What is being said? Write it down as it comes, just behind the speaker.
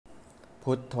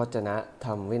พุทธวจนะธร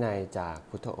รมวินัยจาก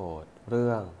พุทธโอษฐ์เ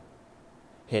รื่อง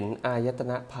เห็นอายต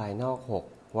นะภายนอกหก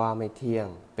ว่าไม่เที่ยง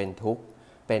เป็นทุกข์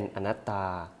เป็นอนัตตา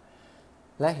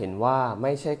และเห็นว่าไ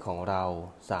ม่ใช่ของเรา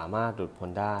สามารถหลุดพ้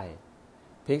นได้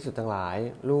ภิกษุทั้งหลาย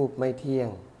รูปไม่เที่ยง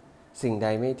สิ่งใด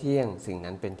ไม่เที่ยงสิ่ง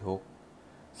นั้นเป็นทุกข์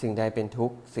สิ่งใดเป็นทุ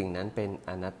กข์สิ่งนั้นเป็น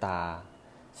อนัตตา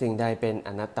สิ่งใดเป็นอ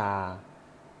นัตตา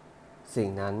สิ่ง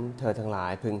นั้นเธอทั้งหลา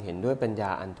ยพึงเห็นด้วยปัญญ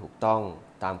าอันถูกต้อง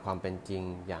ตามความเป็นจริง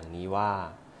อย่างนี้ว่า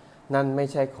นั่นไม่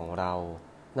ใช่ของเรา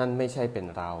นั่นไม่ใช่เป็น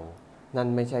เรานั่น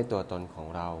ไม่ใช่ตัวตนของ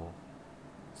เรา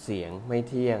เสียงไม่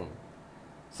เที่ยง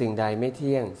สิ่งใดไม่เ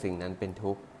ที่ยงสิ่งนั้นเป็น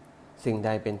ทุกข์สิ่งใด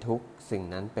เป็นทุกข์สิ่ง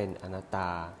นั้นเป็นอนัตตา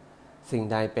สิ่ง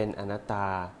ใดเป็นอนัตตา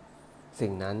สิ่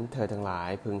งนั้นเธอทั้งหลาย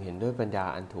พึงเห็นด้วยปัญญา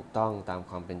อันถูกต้องตาม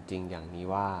ความเป็นจริงอย่างนี้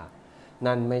ว่า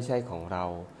นั่นไม่ใช่ของเรา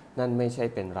นั่นไม่ใช่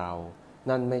เป็นเรา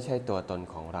นั่นไม่ใช่ตัวตน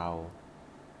ของเรา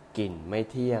กลิ่นไม่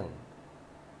เที่ยง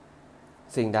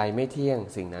สิ่งใดไม่เที่ยง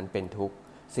สิ่งนั้นเป็นทุกข์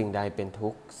สิ่งใดเป็นทุ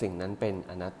กข์สิ่งนั้นเป็น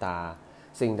อนัตตา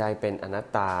สิ่งใดเป็นอนัต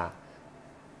ตา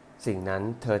สิ่งนั้น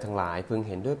เธอทั้งหลายพึงเ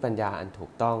ห็นด้วยปัญญาอันถู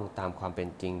กต้องตามความเป็น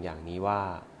จริงอย่างนี้ว่า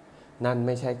นั่นไ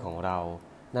ม่ใช่ของเรา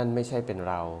นั่นไม่ใช่เป็น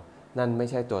เรานั่นไม่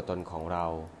ใช่ตัวตนของเรา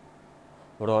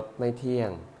รสไม่เที่ย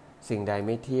งสิ่งใดไ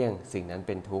ม่เที่ยงสิ่งนั้นเ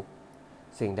ป็นทุกข์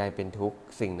สิ่งใดเป็นทุกข์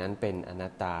สิ่งนั้นเป็นอนั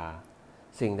ตตา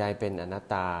สิ่งใดเป็นอนัต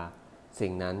ตาสิ่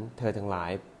งนั้นเธอทั้งหลา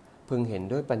ยพึงเห็น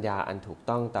ด้วยปัญญาอันถูก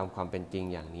ต้องตามความเป็นจริง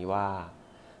อย่างนี้ว่า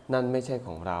นั่นไม่ใช่ข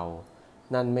องเรา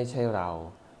นั่นไม่ใช่เรา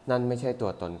นั่นไม่ใช่ตั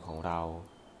วตนของเรา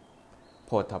โ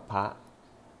ผฏฐัพพะ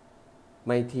ไ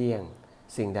ม่เที่ยง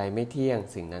สิ่งใดไม่เที่ยง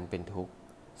สิ่งนั้นเป็นทุกข์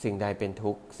สิ่งใดเป็น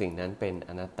ทุกข์สิ่งนั้นเป็น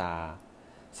อนัตตา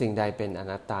สิ่งใดเป็นอ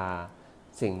นัตตา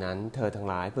สิ่งนั้นเธอทั้ง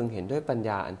หลายพึงเห็นด้วยปัญญ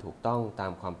าอันถูกต้องตา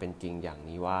มความเป็นจริงอย่าง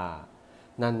นี้ว่า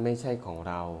นั่นไม่ใช่ของ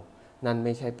เรานั่นไ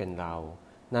ม่ใช่เป็นเรา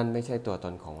นั่นไม่ใช่ตัวต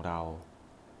นของเรา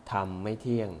ธรรมไม่เ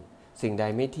ที่ยงสิ่งใด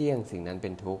ไม่เที่ยงสิ่งนั้นเป็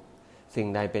นทุกข์สิ่ง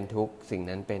ใดเป็นทุกข์สิ่ง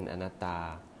นั้นเป็นอนัตตา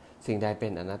สิ่งใดเป็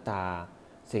นอนัตตา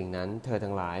สิ่งนั้นเธอ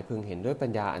ทั้งหลายพึงเห็นด้วยปั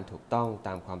ญญาอันถูกต้องต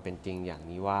ามความเป็นจริงอย่าง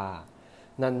นี้ว่า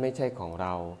นั่นไม่ใช่ของเร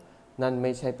านั่นไ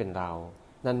ม่ใช่เป็นเรา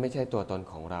นั่นไม่ใช่ตัวตน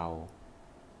ของเรา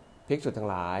ภิกษุทั้ง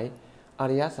หลายอ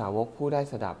ริยสาวกผู้ได้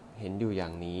สดับเห็นอยู่อย่า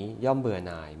งนี้ย่อมเบื่อ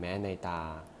หน่ายแม้ในตา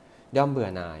ย่อมเบื่อ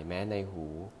หน่ายแม้ในหู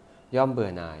ย่อมเบื่อ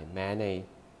หน่ายแม้ใน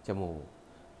จมูก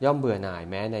ย่อมเบื่อหน่าย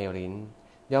แม้ในลิ้น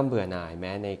ย่อมเบื่อหน่ายแ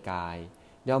ม้ในกาย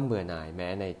ย่อมเบื่อหน่ายแม้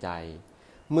ในใจ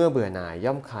เมื่อเบื่อหน่าย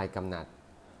ย่อมคลายกำหนัด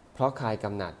เพราะคลายก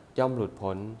ำหนัดย่อมหลุด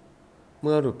พ้นเ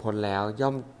มื่อหลุดพ้นแล้วย่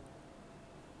อม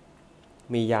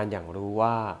มีญาณอย่างรู้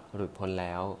ว่าหลุดพ้นแ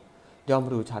ล้วย่อม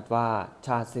รู้ชัดว่าช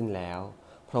าติสิ้นแล้ว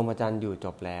พรหมจรรย์อยู่จ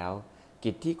บแล้ว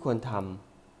กิจที่ควรท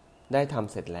ำได้ท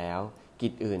ำเสร็จแล้วกิ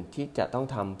จอื่นที่จะต้อง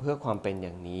ทำเพื่อความเป็นอ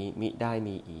ย่างนี้มิได้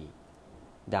มีอีก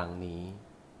ดังนี้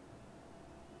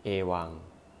เอวัง